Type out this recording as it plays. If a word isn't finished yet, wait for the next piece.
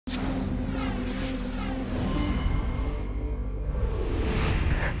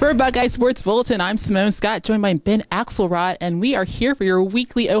For Buckeye Sports Bulletin, I'm Simone Scott, joined by Ben Axelrod, and we are here for your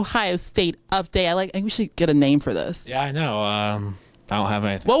weekly Ohio State update. I think we should get a name for this. Yeah, I know. I don't have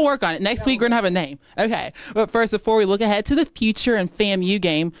anything. We'll work on it. Next week, we're going to have a name. Okay. But first, before we look ahead to the future and FAMU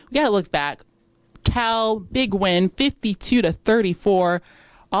game, we got to look back. Cal, big win, 52-34.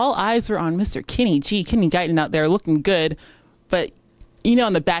 All eyes were on Mr. Kenny G. Kenny Guyton out there looking good. But, you know,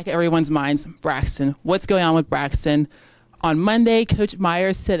 in the back of everyone's minds, Braxton. What's going on with Braxton? On Monday, Coach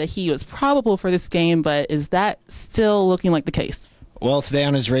Myers said that he was probable for this game, but is that still looking like the case? Well, today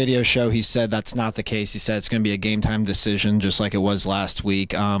on his radio show, he said that's not the case. He said it's going to be a game-time decision, just like it was last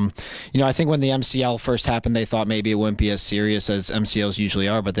week. I think when the MCL first happened, they thought maybe it wouldn't be as serious as MCLs usually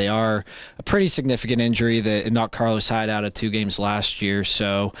are, but they are a pretty significant injury that knocked Carlos Hyde out of 2 games last year.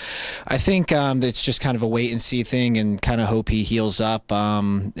 So I think it's just kind of a wait-and-see thing and kind of hope he heals up.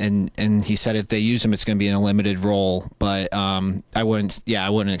 And he said if they use him, it's going to be in a limited role. But I wouldn't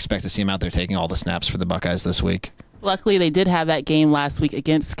expect to see him out there taking all the snaps for the Buckeyes this week. Luckily, they did have that game last week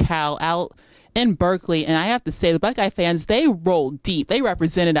against Cal out in Berkeley, and I have to say, the Buckeye fans, they rolled deep. They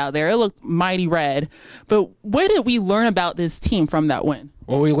represented out there. It looked mighty red. But what did we learn about this team from that win?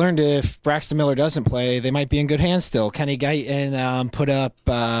 Well, we learned if Braxton Miller doesn't play, they might be in good hands still. Kenny Guyton put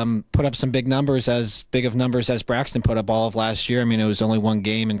up some big numbers, as big of numbers as Braxton put up all of last year. I mean, it was only 1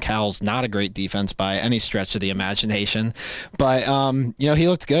 game, and Cal's not a great defense by any stretch of the imagination. But, he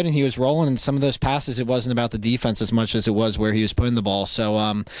looked good, and he was rolling, and some of those passes, it wasn't about the defense as much as it was where he was putting the ball. So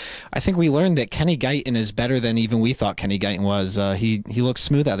I think we learned that Kenny Guyton is better than even we thought Kenny Guyton was. He looks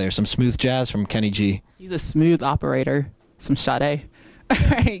smooth out there, some smooth jazz from Kenny G. He's a smooth operator, some Sade. All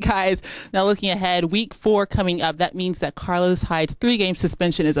right, guys, now looking ahead, week 4 coming up. That means that Carlos Hyde's 3-game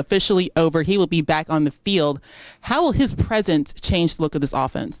suspension is officially over. He will be back on the field. How will his presence change the look of this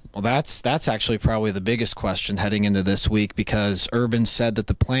offense? Well, that's actually probably the biggest question heading into this week, because Urban said that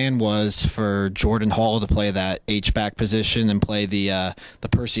the plan was for Jordan Hall to play that H-back position and play the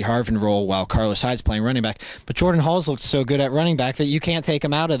Percy Harvin role while Carlos Hyde's playing running back. But Jordan Hall's looked so good at running back that you can't take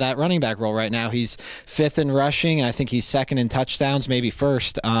him out of that running back role right now. He's 5th in rushing, and I think he's 2nd in touchdowns, maybe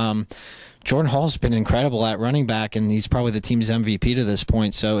first. Jordan Hall's been incredible at running back, and he's probably the team's MVP to this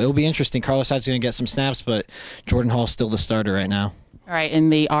point. So it'll be interesting. Carlos Hyde's going to get some snaps, but Jordan Hall's still the starter right now. All right,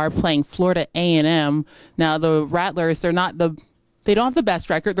 and they are playing Florida A&M. Now, the Rattlers, they don't have the best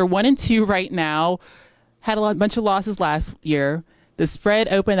record. They're 1-2 right now. Had a bunch of losses last year. The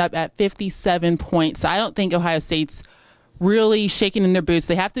spread opened up at 57 points. So I don't think Ohio State's really shaking in their boots.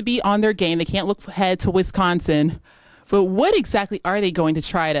 They have to be on their game. They can't look ahead to Wisconsin. But what exactly are they going to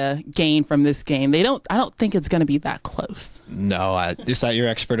try to gain from this game? I don't think it's going to be that close. No, is that your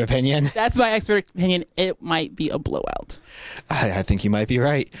expert opinion? That's my expert opinion. It might be a blowout. I think you might be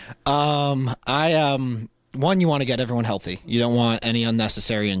right. One, you want to get everyone healthy. You don't want any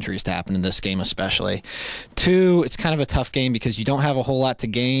unnecessary injuries to happen in this game especially. 2, it's kind of a tough game because you don't have a whole lot to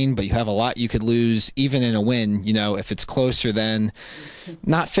gain, but you have a lot you could lose even in a win. If it's closer than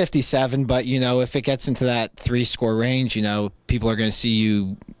not 57, but, if it gets into that 3-score range, people are going to see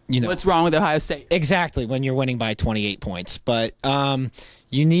you, What's wrong with Ohio State? Exactly, when you're winning by 28 points. But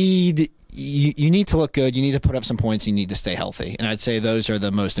you need to look good. You need to put up some points. You need to stay healthy. And I'd say those are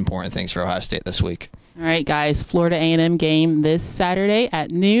the most important things for Ohio State this week. All right, guys, Florida A&M game this Saturday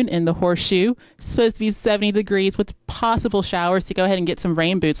at noon in the Horseshoe. It's supposed to be 70 degrees with possible showers, so go ahead and get some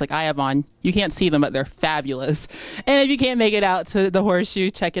rain boots like I have on. You can't see them, but they're fabulous. And if you can't make it out to the Horseshoe,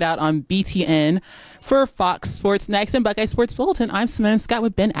 check it out on BTN. For Fox Sports Next and Buckeye Sports Bulletin, I'm Simone Scott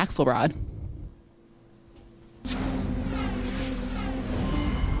with Ben Axelrod.